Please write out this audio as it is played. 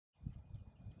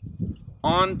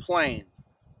On plane.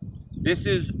 This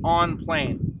is on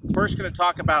plane. First going to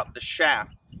talk about the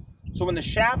shaft. So when the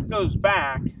shaft goes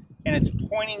back and it's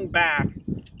pointing back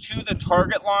to the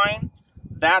target line,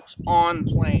 that's on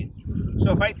plane.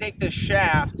 So if I take this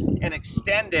shaft and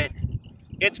extend it,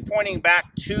 it's pointing back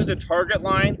to the target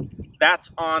line, that's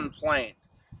on plane.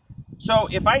 So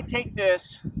if I take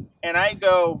this and I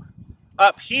go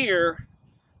up here,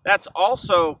 that's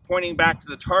also pointing back to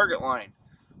the target line.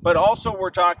 But also we're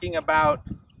talking about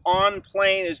on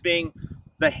plane as being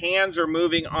the hands are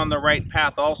moving on the right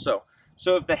path also.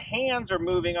 So if the hands are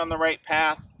moving on the right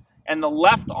path and the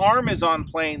left arm is on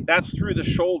plane, that's through the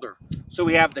shoulder. So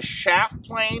we have the shaft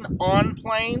plane on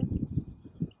plane,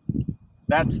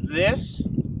 that's this.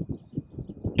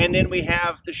 And then we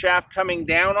have the shaft coming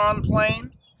down on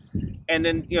plane. And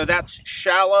then, that's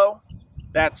shallow,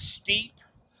 that's steep.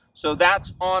 So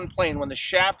that's on plane. When the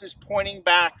shaft is pointing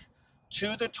back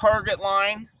to the target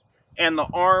line and the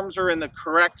arms are in the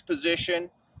correct position,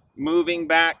 moving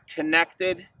back,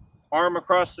 connected, arm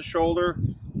across the shoulder,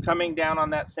 coming down on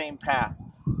that same path.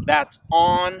 That's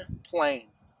on plane.